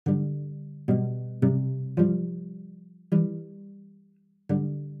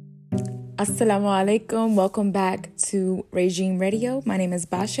Assalamu alaikum. Welcome back to Regime Radio. My name is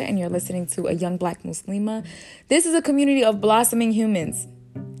Basha and you're listening to A Young Black Muslima. This is a community of blossoming humans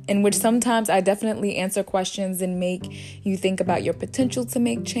in which sometimes I definitely answer questions and make you think about your potential to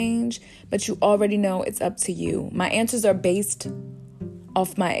make change, but you already know it's up to you. My answers are based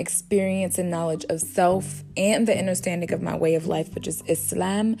off my experience and knowledge of self and the understanding of my way of life, which is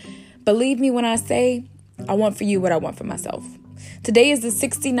Islam. Believe me when I say I want for you what I want for myself. Today is the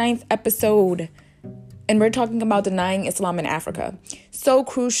 69th episode, and we're talking about denying Islam in Africa. So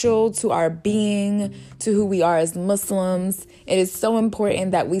crucial to our being, to who we are as Muslims. It is so important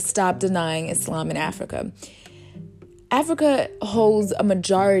that we stop denying Islam in Africa. Africa holds a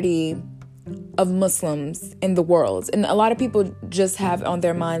majority of Muslims in the world, and a lot of people just have on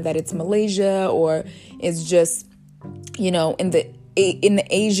their mind that it's Malaysia or it's just, in the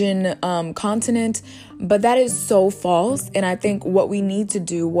Asian continent, but that is so false. And I think what we need to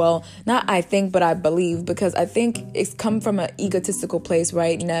do, well, not I think, but I believe, because I think it's come from an egotistical place,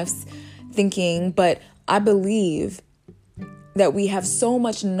 right? Nefs thinking, but I believe that we have so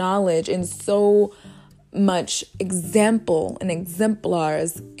much knowledge and so much example and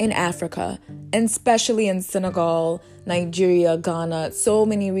exemplars in Africa, and especially in Senegal, Nigeria, Ghana, so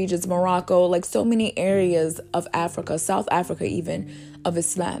many regions, Morocco, like so many areas of Africa, South Africa even, of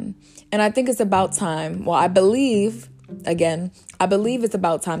Islam. And I think it's about time, I believe it's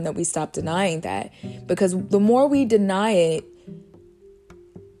about time that we stop denying that, because the more we deny it,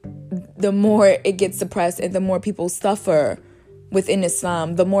 the more it gets suppressed and the more people suffer within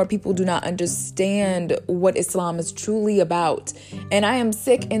Islam, the more people do not understand what Islam is truly about. And I am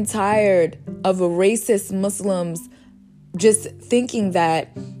sick and tired of racist Muslims just thinking that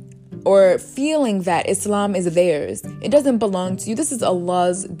or feeling that Islam is theirs. It doesn't belong to you. This is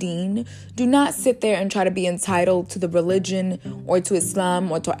Allah's deen. Do not sit there and try to be entitled to the religion or to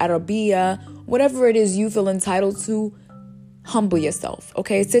Islam or to Arabiya, whatever it is you feel entitled to. Humble yourself,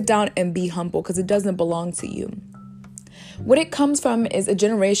 okay? Sit down and be humble, because it doesn't belong to you. What it comes from is a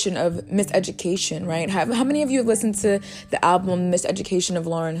generation of miseducation, right? How many of you have listened to the album Miseducation of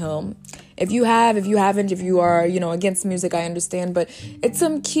Lauryn Hill? If you have, if you haven't, if you are, against music, I understand. But it's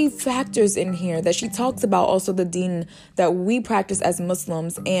some key factors in here that she talks about, also the deen that we practice as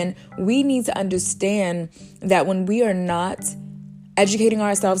Muslims. And we need to understand that when we are not educating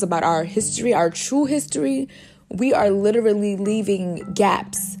ourselves about our history, our true history, we are literally leaving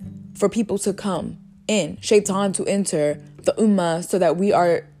gaps for people to come in, shaitan to enter the ummah so that we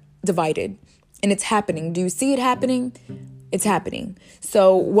are divided. And it's happening. Do you see it happening? It's happening.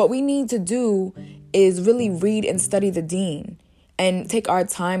 So what we need to do is really read and study the deen and take our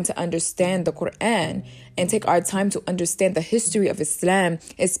time to understand the Quran and take our time to understand the history of Islam,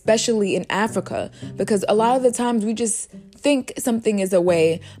 especially in Africa, because a lot of the times we just think something is a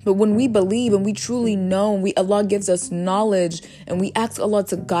way, but when we believe and we truly know, Allah gives us knowledge and we ask Allah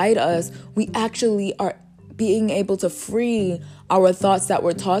to guide us, we actually are being able to free our thoughts that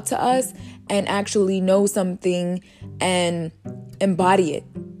were taught to us and actually know something and embody it.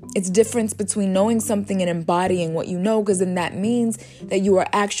 It's difference between knowing something and embodying what you know, because then that means that you are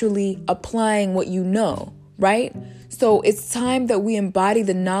actually applying what you know, right? So it's time that we embody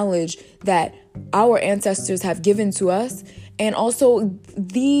the knowledge that our ancestors have given to us. And also,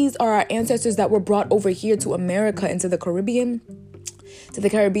 these are our ancestors that were brought over here to America and to the Caribbean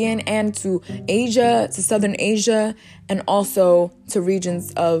and to Asia, to Southern Asia, and also to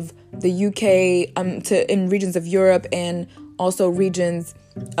regions of the UK, in regions of Europe, and also regions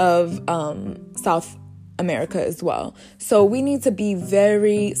of South America as well. So we need to be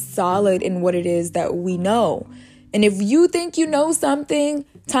very solid in what it is that we know. And if you think you know something,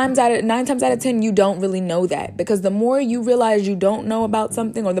 9 times out of 10, you don't really know that. Because the more you realize you don't know about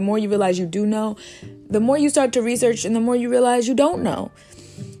something, or the more you realize you do know, the more you start to research and the more you realize you don't know.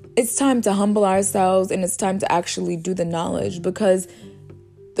 It's time to humble ourselves, and it's time to actually do the knowledge, because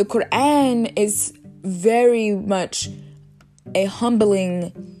the Quran is very much a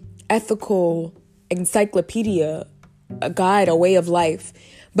humbling, ethical encyclopedia, a guide, a way of life.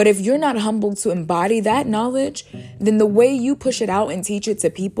 But if you're not humble to embody that knowledge, then the way you push it out and teach it to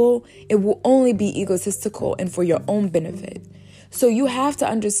people, it will only be egotistical and for your own benefit. So you have to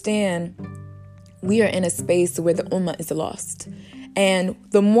understand we are in a space where the ummah is lost. And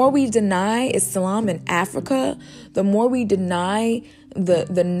the more we deny Islam in Africa, the more we deny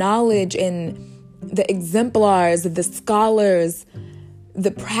the knowledge and the exemplars, the scholars,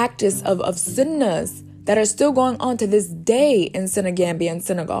 the practice of sunnahs that are still going on to this day in Senegambia and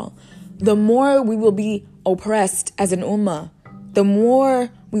Senegal, the more we will be oppressed as an ummah, the more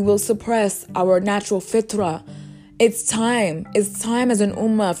we will suppress our natural fitrah It's time as an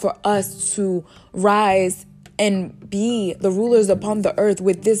ummah for us to rise and be the rulers upon the earth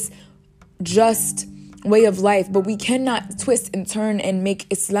with this just way of life. But we cannot twist and turn and make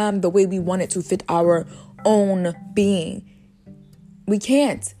Islam the way we want it to fit our own being. We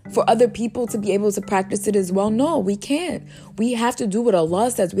can't. For other people to be able to practice it as well, no, we can't. We have to do what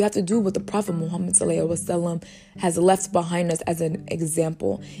Allah says. We have to do what the Prophet Muhammad ﷺ has left behind us as an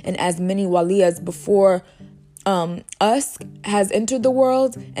example. And as many waliyas before us has entered the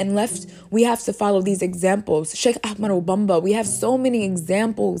world and left, we have to follow these examples. Sheikh Ahmad Bamba, we have so many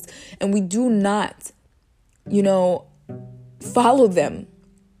examples, and we do not, follow them.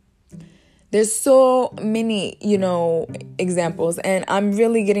 There's so many, examples, and I'm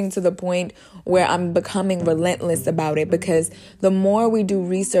really getting to the point where I'm becoming relentless about it, because the more we do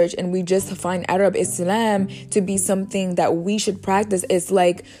research and we just find Arab Islam to be something that we should practice, it's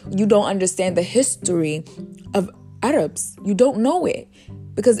like you don't understand the history of Arabs. You don't know it,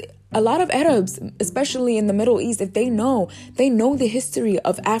 because a lot of Arabs, especially in the Middle East, if they know the history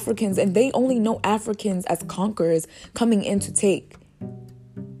of Africans, and they only know Africans as conquerors coming in to take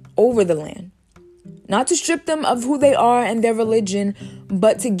over the land, not to strip them of who they are and their religion,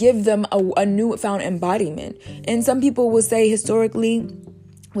 but to give them a newfound embodiment. And some people will say historically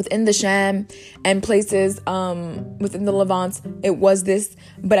within the Sham and places within the Levant, it was this.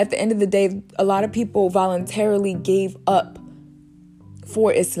 But at the end of the day, a lot of people voluntarily gave up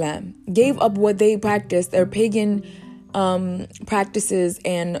for Islam, gave up what they practiced, their pagan practices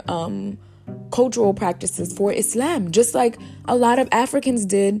and cultural practices for Islam, just like a lot of Africans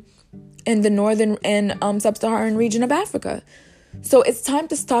did in the northern and sub-Saharan region of Africa. So it's time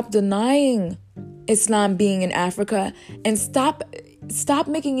to stop denying Islam being in Africa and stop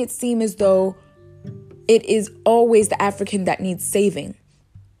making it seem as though it is always the African that needs saving.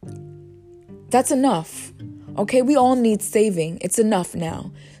 That's enough. Okay, we all need saving. It's enough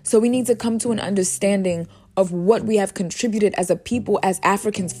now. So we need to come to an understanding of what we have contributed as a people, as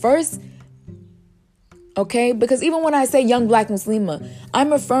Africans first. Okay, because even when I say young black Muslima,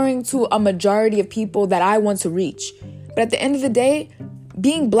 I'm referring to a majority of people that I want to reach. But at the end of the day,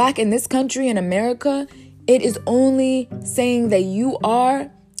 being black in this country, in America, it is only saying that you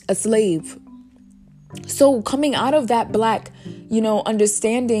are a slave. So coming out of that black,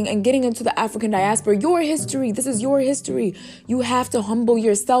 understanding and getting into the African diaspora, your history, this is your history. You have to humble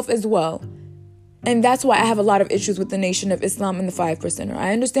yourself as well. And that's why I have a lot of issues with the Nation of Islam and the 5%er.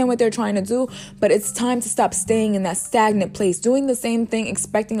 I understand what they're trying to do, but it's time to stop staying in that stagnant place. Doing the same thing,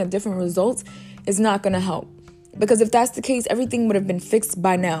 expecting a different result is not going to help. Because if that's the case, everything would have been fixed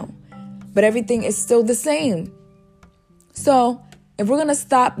by now. But everything is still the same. So if we're going to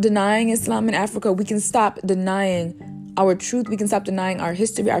stop denying Islam in Africa, we can stop denying our truth. We can stop denying our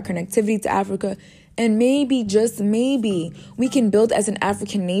history, our connectivity to Africa. And maybe, just maybe, we can build as an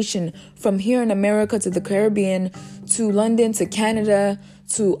African nation from here in America to the Caribbean, to London, to Canada,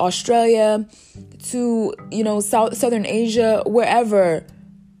 to Australia, to, Southern Asia, wherever,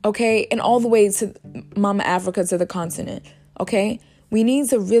 okay? And all the way to Mama Africa, to the continent, okay? We need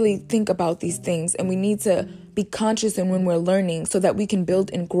to really think about these things, and we need to be conscious in when we're learning so that we can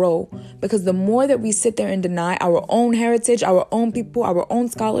build and grow. Because the more that we sit there and deny our own heritage, our own people, our own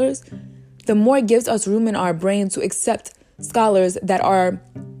scholars, the more it gives us room in our brain to accept scholars that are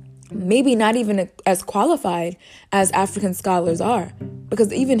maybe not even as qualified as African scholars are.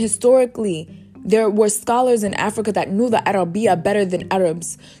 Because even historically, there were scholars in Africa that knew the Arabiya better than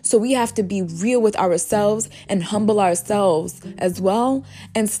Arabs. So we have to be real with ourselves and humble ourselves as well,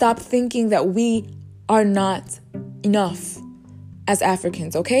 and stop thinking that we are not enough as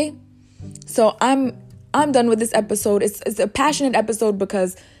Africans, okay? So I'm done with this episode. It's a passionate episode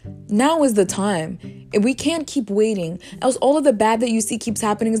because now is the time. We can't keep waiting. Else all of the bad that you see keeps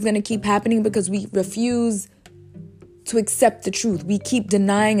happening is going to keep happening because we refuse to accept the truth. We keep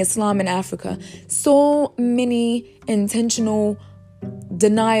denying Islam in Africa. So many intentional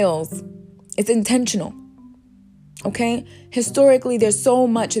denials. It's intentional. Okay? Historically, there's so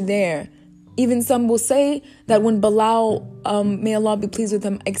much there. Even some will say that when Bilal, may Allah be pleased with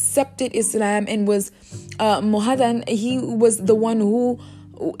him, accepted Islam and was muhadhan, he was the one who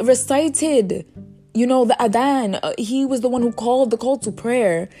recited, the adhan. He was the one who called the call to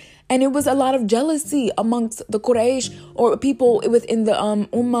prayer. And it was a lot of jealousy amongst the Quraysh or people within the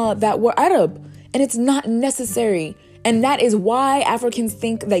Ummah that were Arab. And it's not necessary. And that is why Africans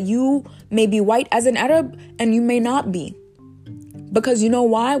think that you may be white as an Arab and you may not be. Because you know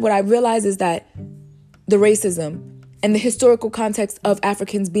why? What I realize is that the racism and the historical context of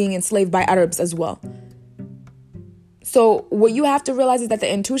Africans being enslaved by Arabs as well. So what you have to realize is that the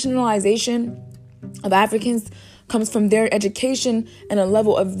institutionalization of Africans comes from their education and a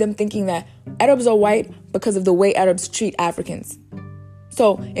level of them thinking that Arabs are white because of the way Arabs treat Africans.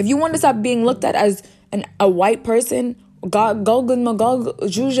 So if you want to stop being looked at as a white person, Gog and Magog,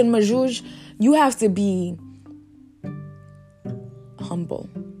 Juj and Majuj, you have to be humble.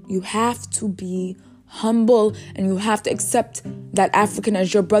 You have to be humble, and you have to accept that African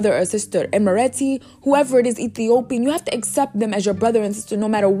as your brother or sister. Emirati, whoever it is, Ethiopian, you have to accept them as your brother and sister no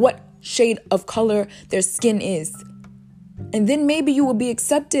matter what shade of color their skin is. And then maybe you will be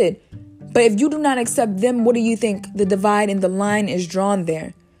accepted. But if you do not accept them, what do you think? The divide and the line is drawn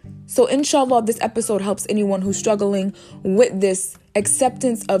there. So inshallah, this episode helps anyone who's struggling with this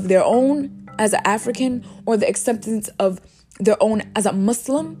acceptance of their own as an African, or the acceptance of their own as a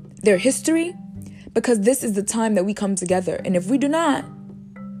Muslim, their history, because this is the time that we come together. And if we do not,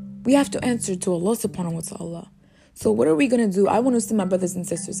 we have to answer to Allah subhanahu wa ta'ala. So what are we going to do? I want to see my brothers and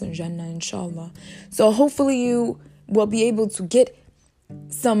sisters in Jannah, inshallah. So hopefully you will be able to get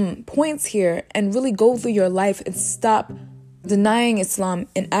some points here and really go through your life and stop denying Islam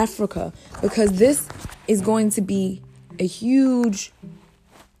in Africa, because this is going to be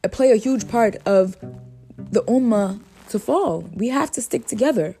play a huge part of the ummah to fall. We have to stick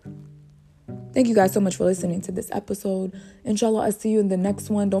together. Thank you guys so much for listening to this episode. Inshallah, I'll see you in the next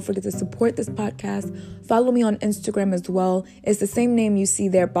one. Don't forget to support this podcast. Follow me on Instagram as well. It's the same name you see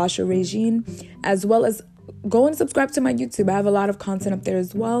there, Basha Regine, as well as go and subscribe to my YouTube. I have a lot of content up there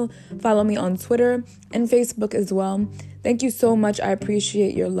as well. Follow me on Twitter and Facebook as well. Thank you so much. I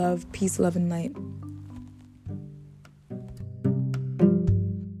appreciate your love. Peace, love, and light.